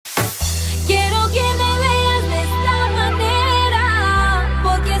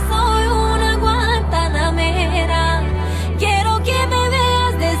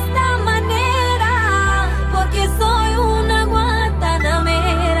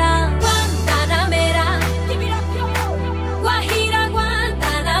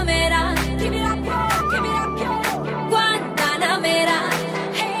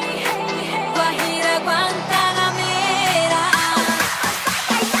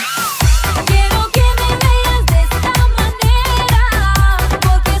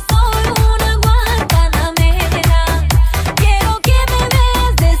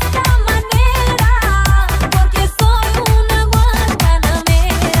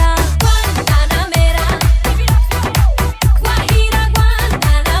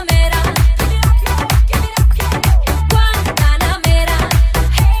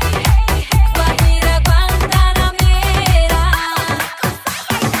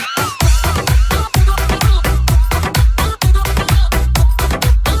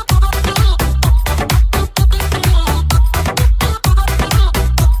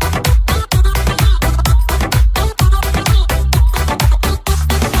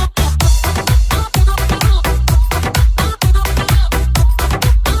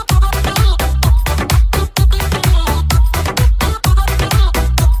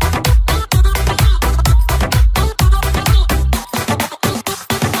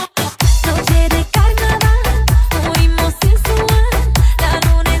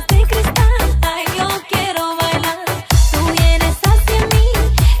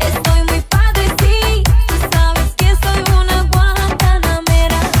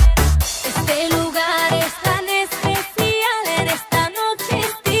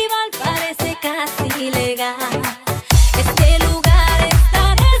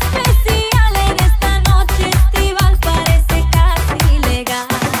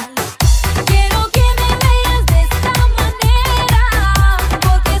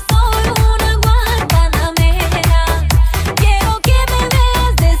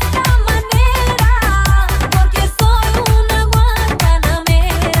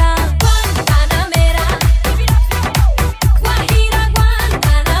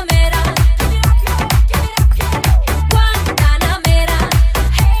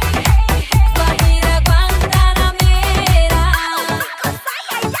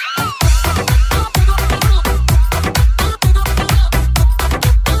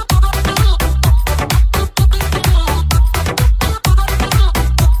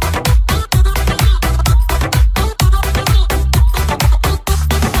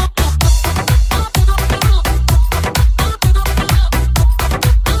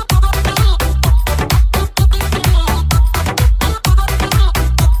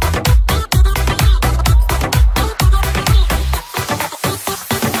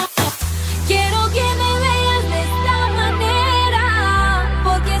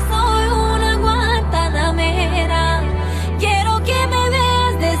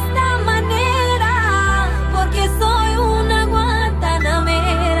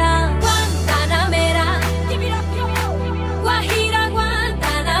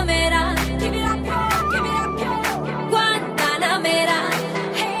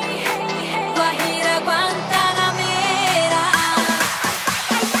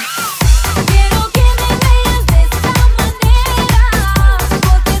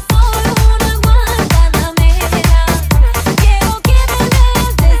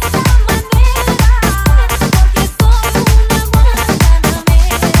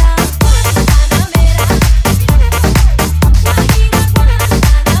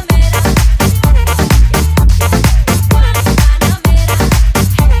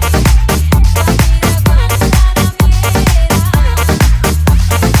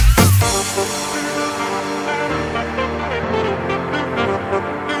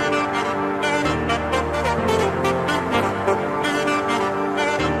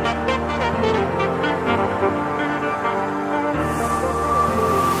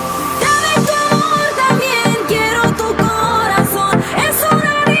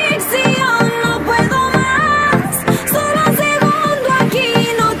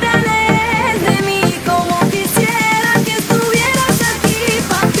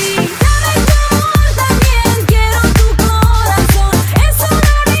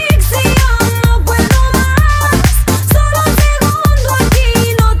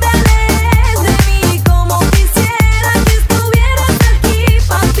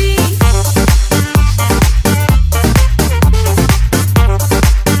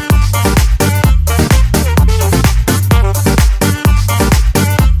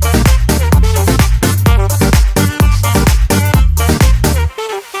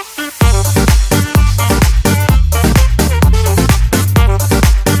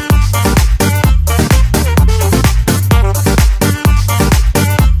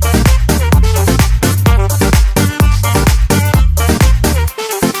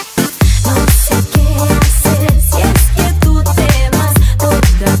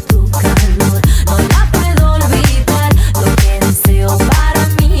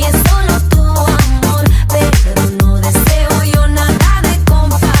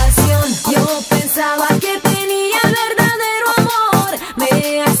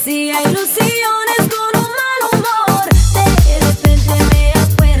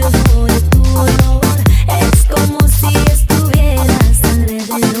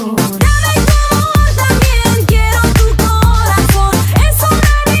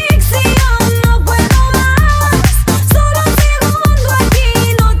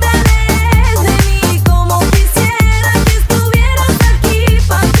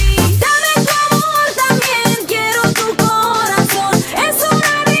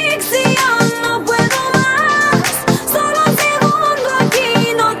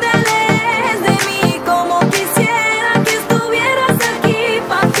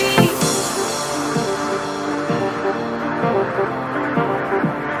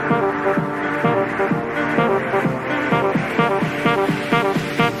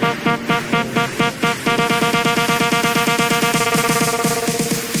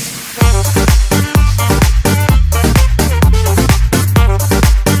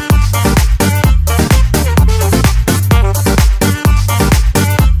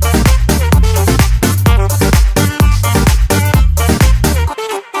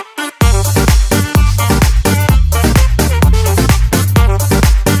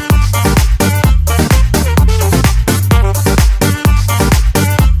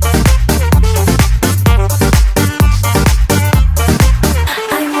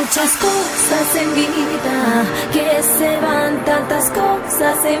Muchas cosas en vida que se van, tantas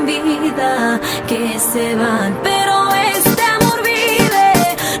cosas en vida que se van, pero este amor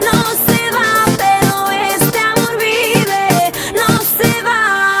vive, no se va, pero este amor vive, no se va.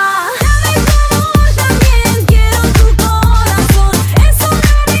 Dame tu amor, también quiero tu corazón, es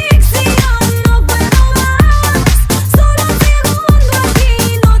una adicción, no puedo más. Solo un segundo aquí,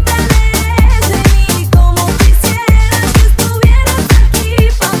 no te alejes de mí, como quisiera que estuvieras aquí,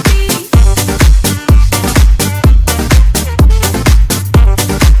 papi.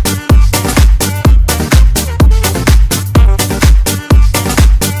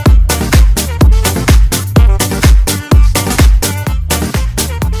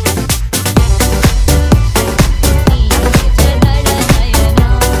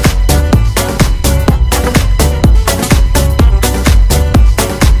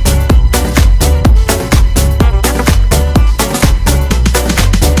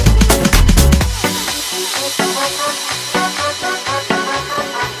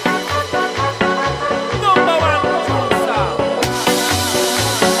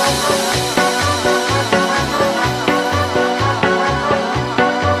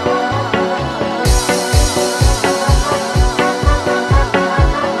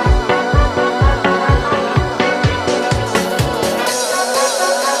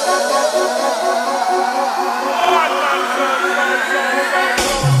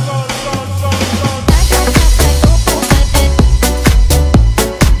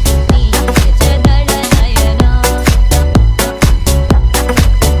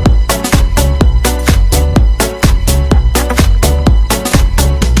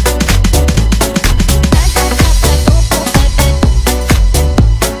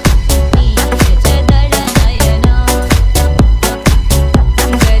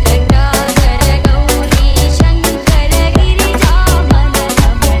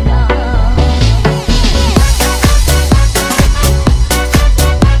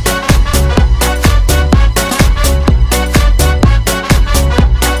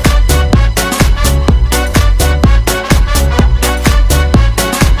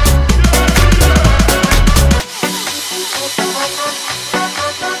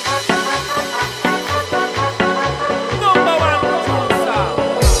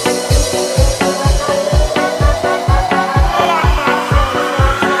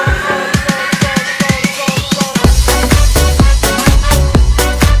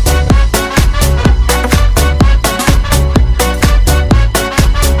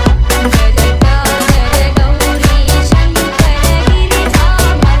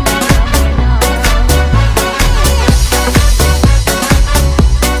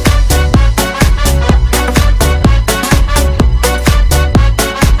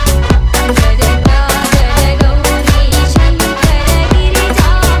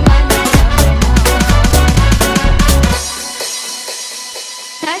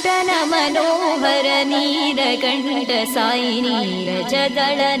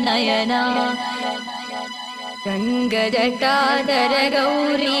 गंगजटाधर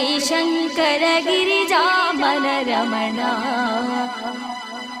गौरी शंकर गिरिजामन रमण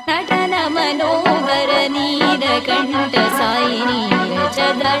नटन मनोहर नीलकंठ साई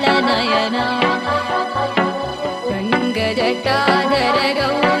नीरजदल नयन गंगजटाधर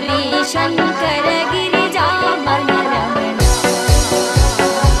गौरी शंकर गिरिजामन रमण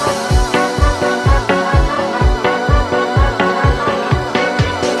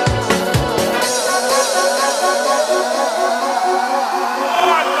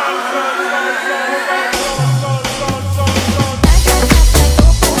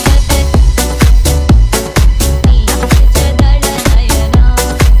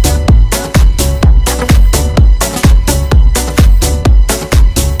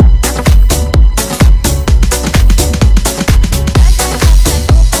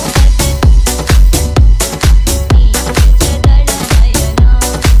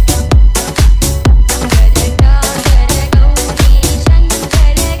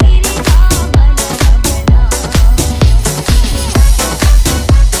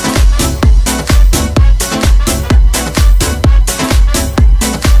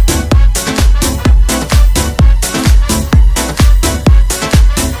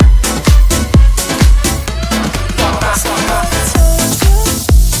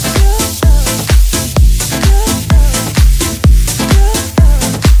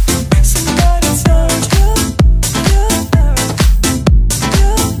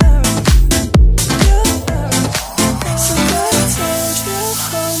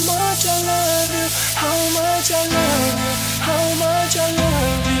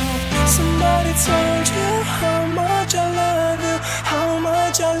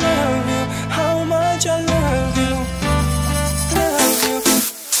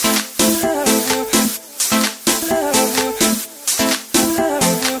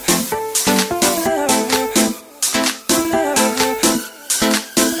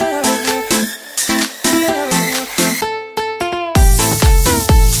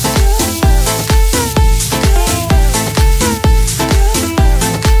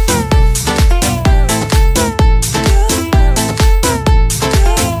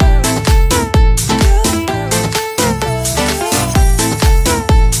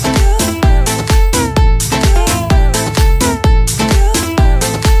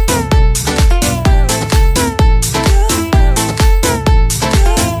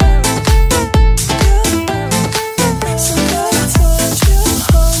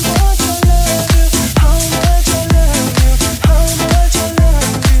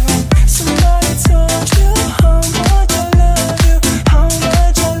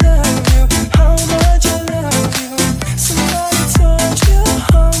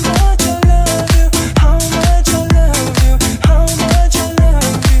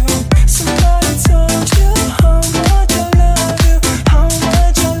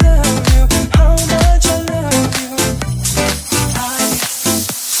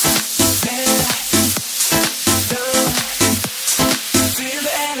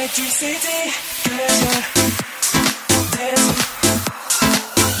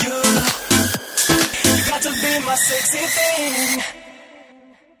sexy thing.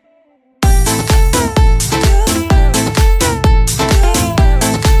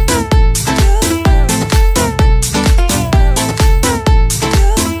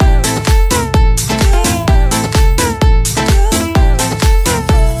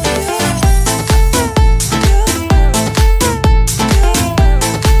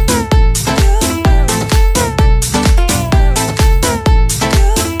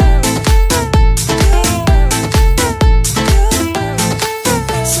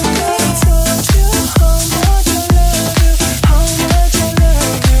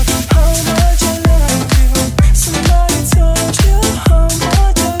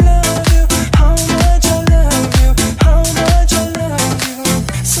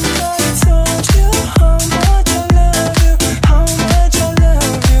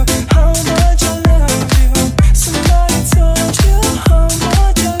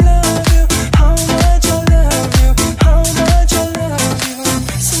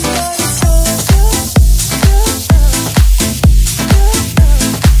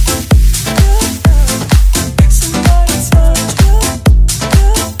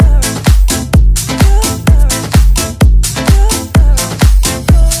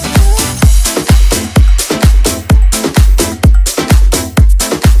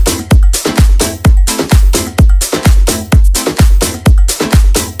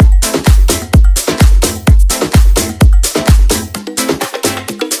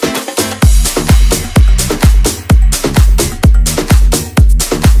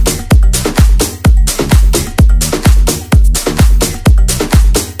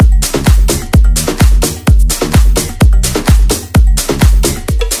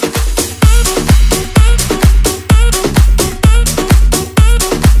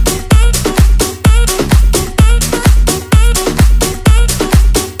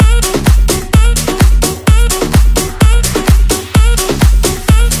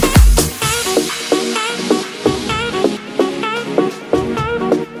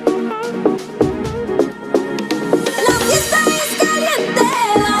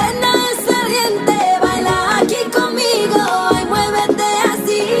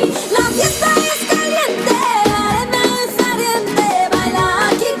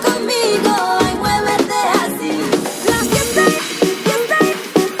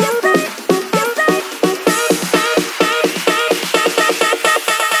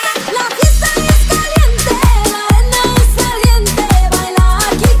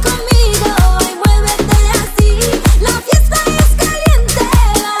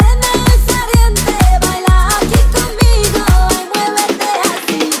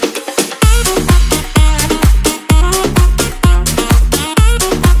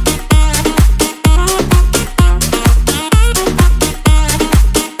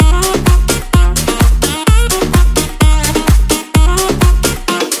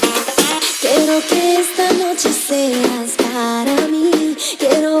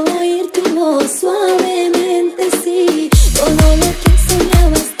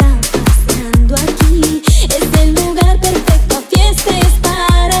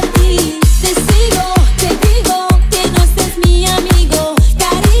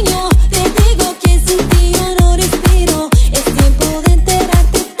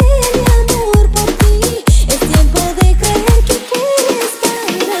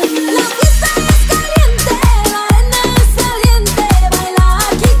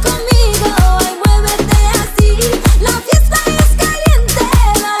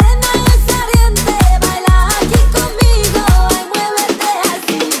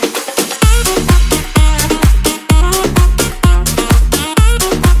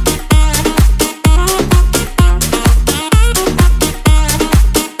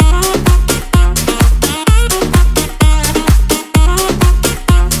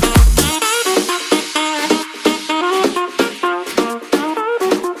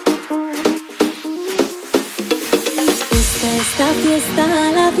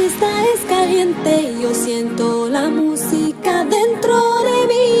 La fiesta es caliente, yo siento la música dentro de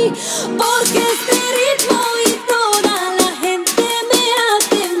mí, porque este ritmo y toda la gente me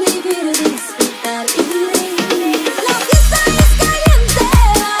hacen vivir, disfrutar y reír. La fiesta es caliente,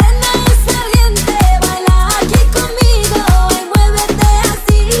 la arena es ardiente, baila aquí conmigo y muévete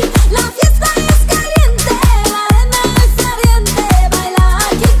así. La fiesta es caliente, la arena es ardiente, baila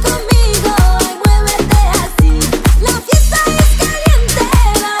aquí conmigo y muévete así. La fiesta es caliente,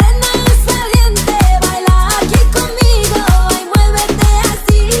 la arena es ardiente, baila aquí conmigo y muévete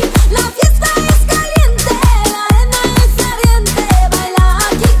así. La fiesta es caliente.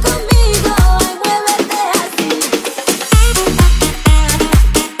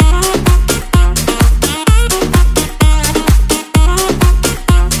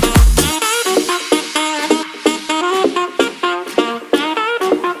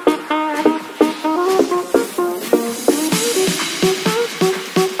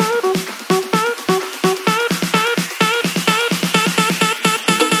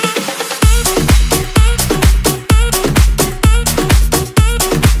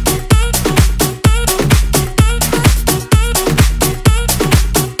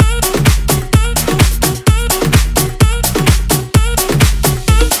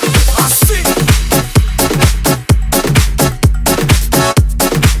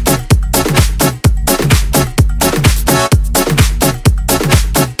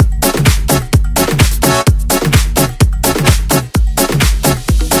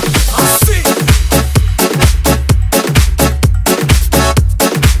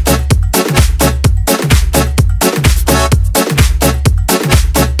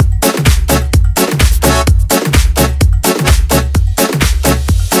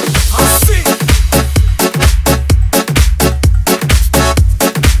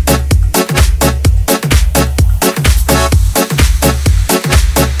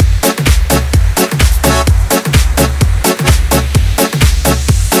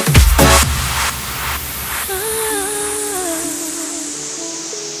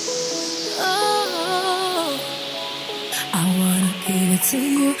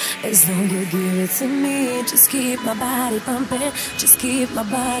 as long as you give it to me. Just keep my body pumping, just keep my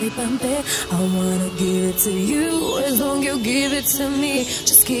body pumping. I wanna give it to you, as long as you give it to me.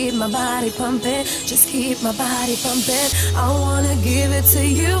 Just keep my body pumping, just keep my body pumping. I wanna give it to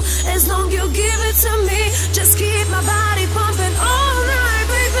you, as long as you give it to me. Just keep my body pumping all night,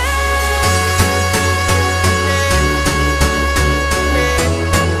 baby.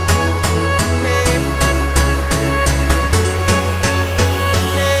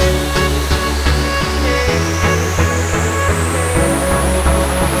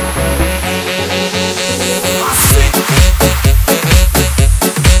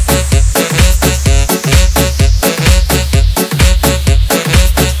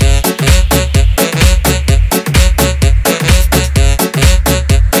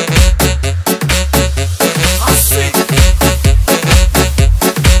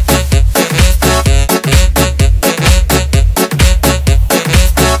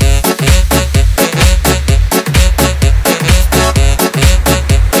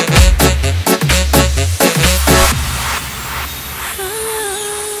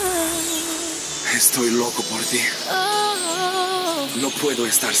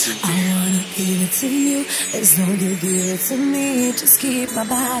 As long as you give it to me, just keep my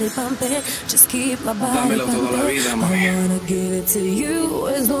body pumping, just keep my body pumping. I wanna give it to you,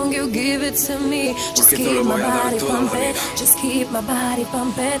 as long as you give it to me. Just keep my body pumping, just keep my body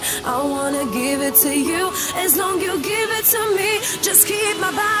pumping. I wanna give it to you, as long as you give it to me. Just keep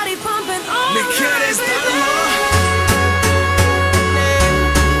my body pumping. Oh, ¿me quieres darlo?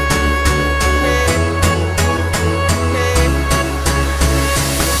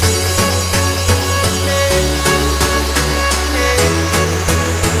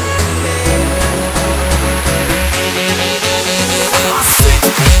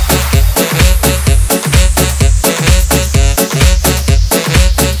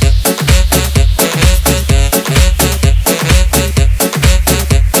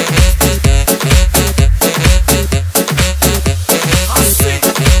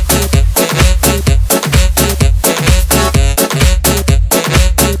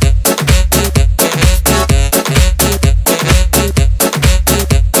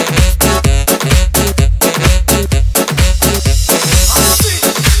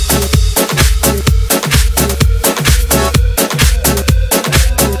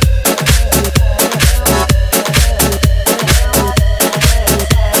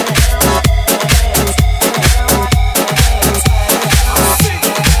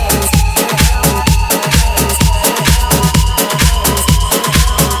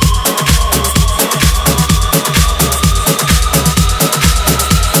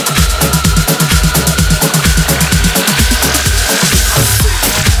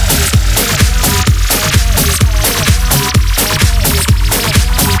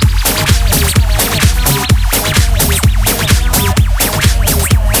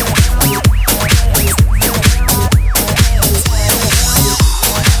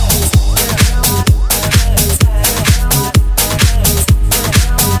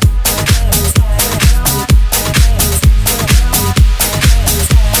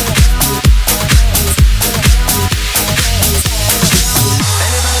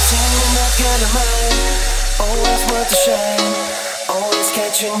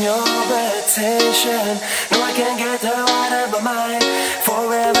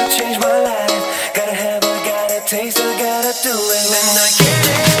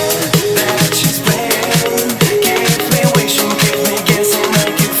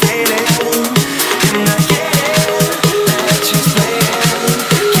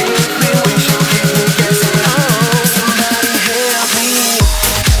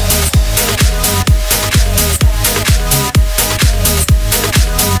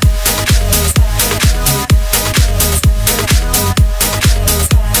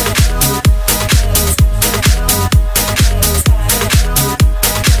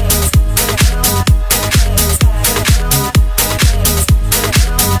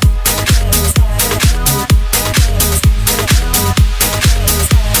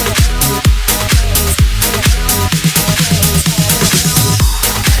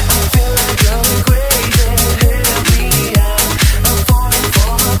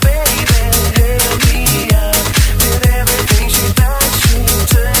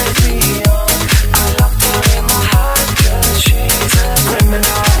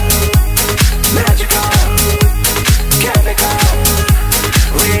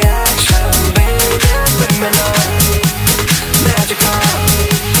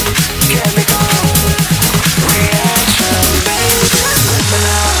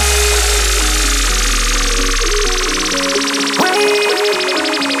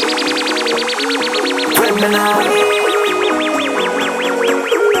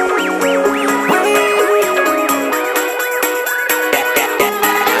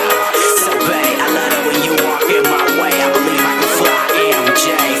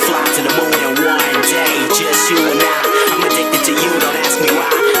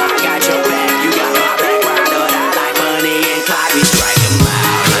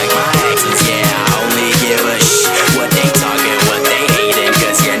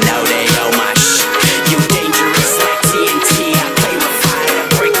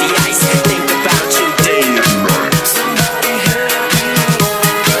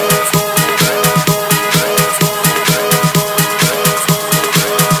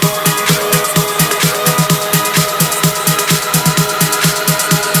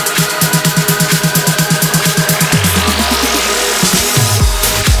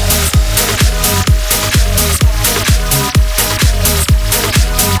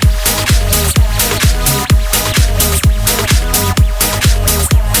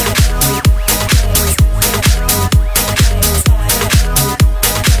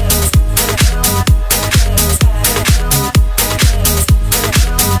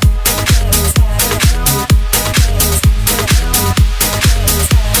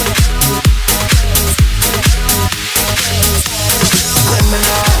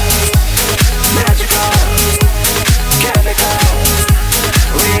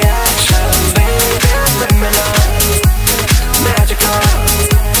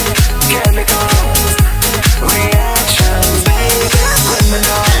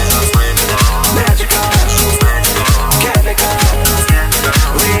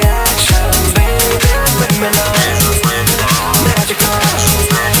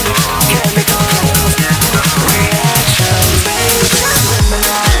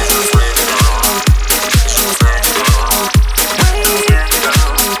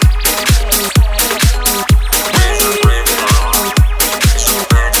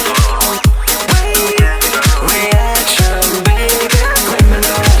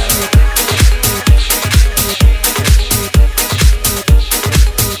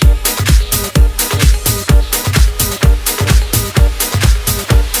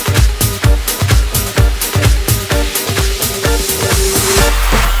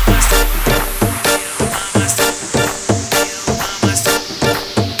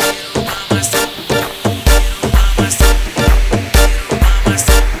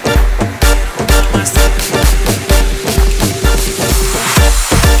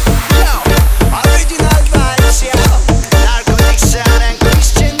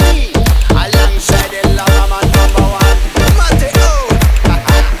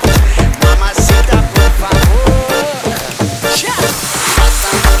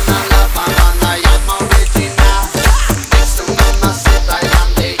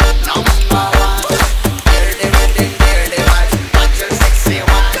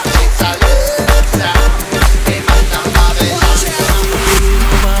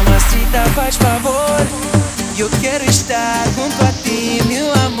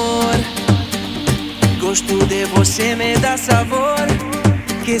 Gosto de você me dá sabor,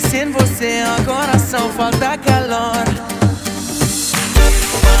 que sem você ao coração falta calor.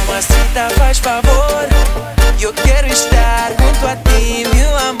 Mamacita, faz favor, eu quero estar junto a ti,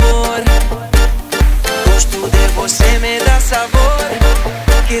 meu amor. Gosto de você me dá sabor,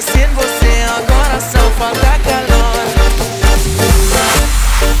 que sem você ao coração falta calor.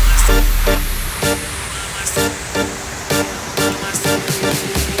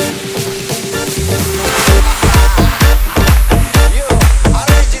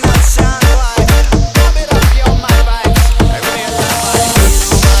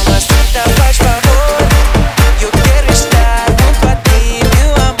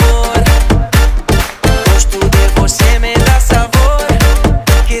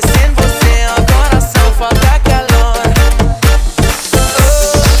 Falta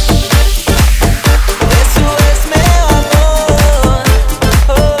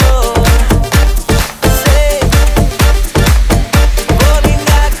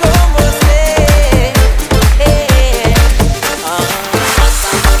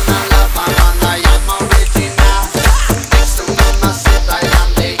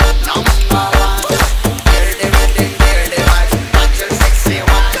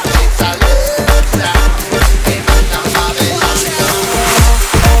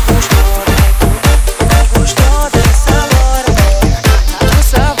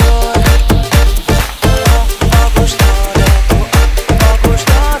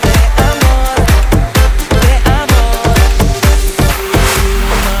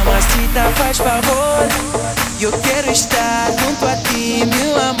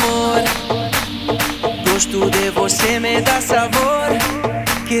Gosto de você me dá sabor,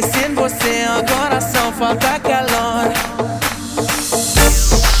 que sem você agora só falta calor.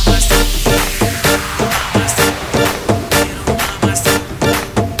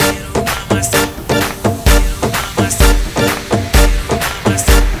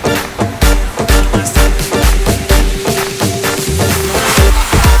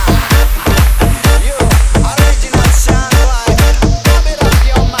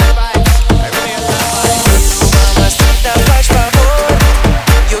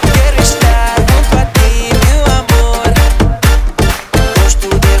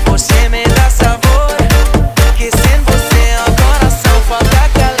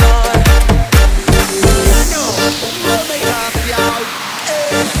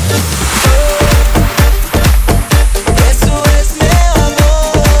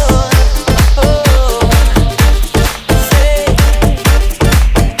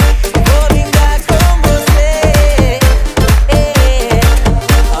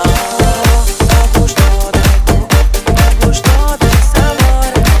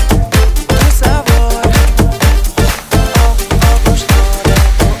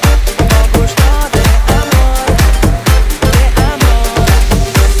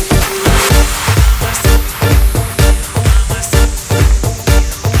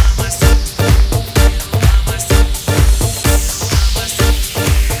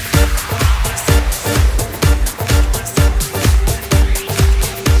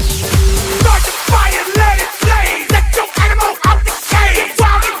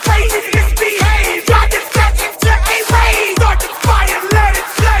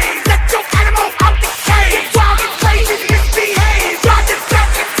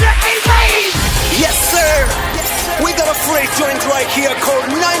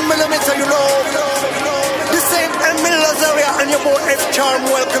 and your boy F.Charm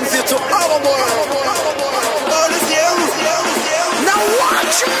welcomes you to our world. All is you. Now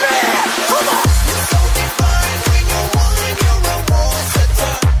watch me. Come on.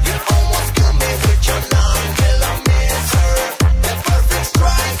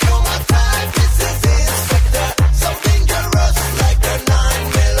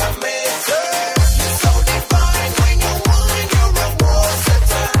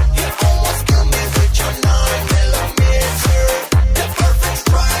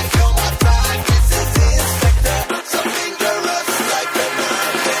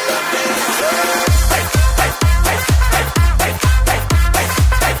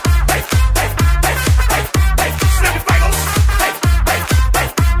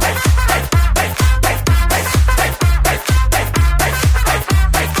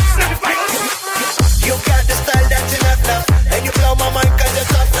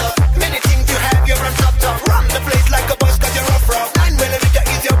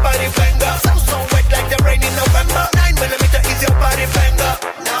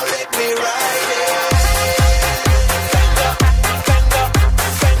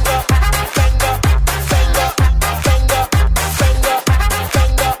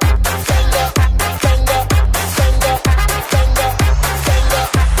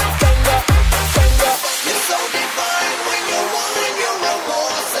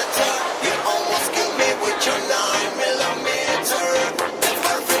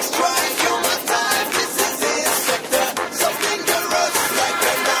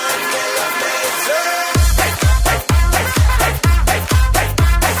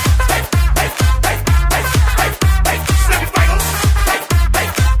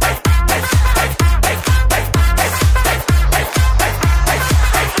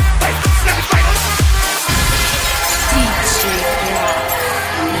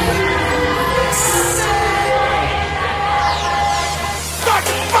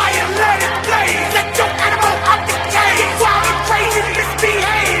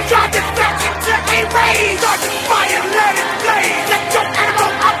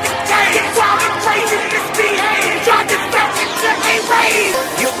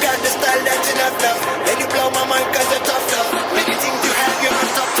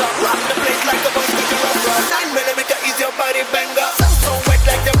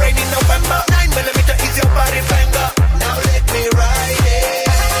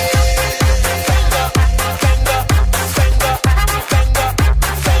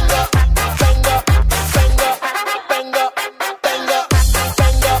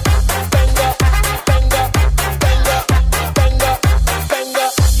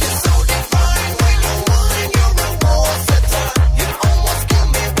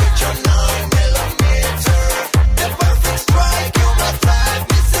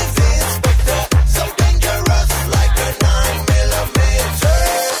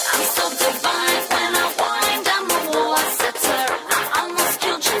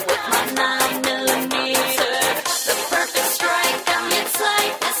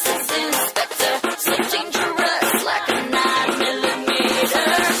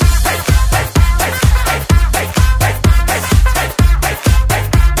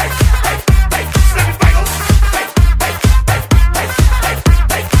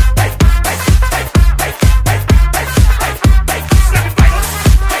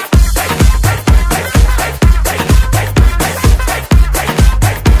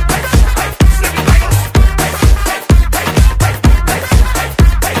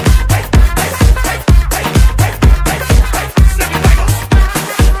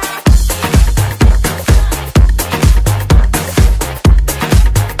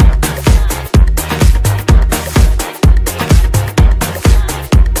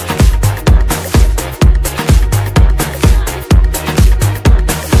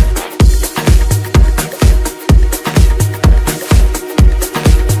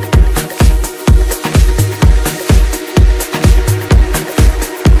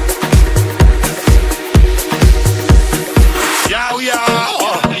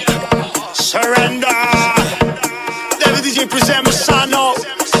 Surrender. Davidescu present Mossano,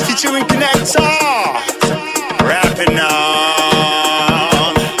 featuring Connector. Rapping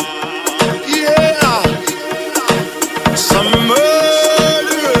on. Yeah. Some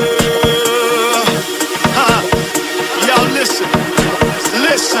murder. Yo, listen.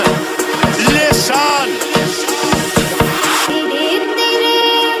 Listen. Listen.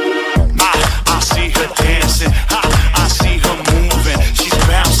 I see her dancing. I see her moving. She's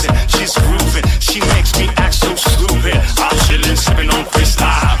bouncing. She's grooving. She makes me act so stupid. I'm chilling, sipping on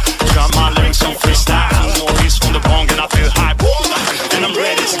freestyle. Got my lyrics on freestyle. More hits from the bong and I feel high. And I'm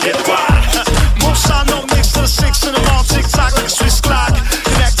ready to get wild. Mossano mix to the 6 and I'm on TikTok like a Swiss clock.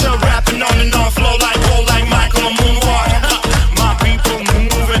 Connector rapping on and on, flow like roll like Michael on moonwalk. My people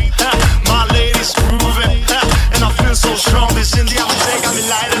moving, my ladies grooving, and I feel so strong. This Indianotech got me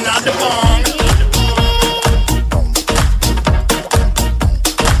lighting out the bomb.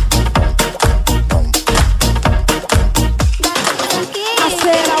 I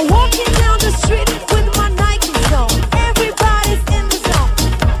said I'm walking down the street with my Nikes on. Everybody's in the zone.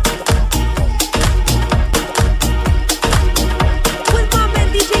 With my man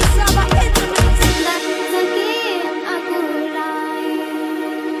Deejay Saba in the mix.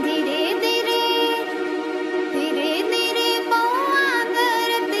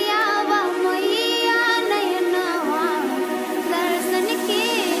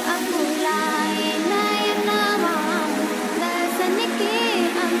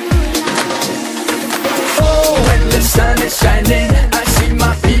 Oh, when the sun is shining, I see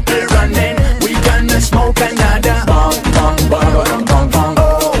my people running. We gonna smoke another bong, bong, bong, bong, bong, bong.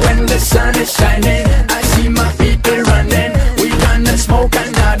 Oh, when the sun is shining,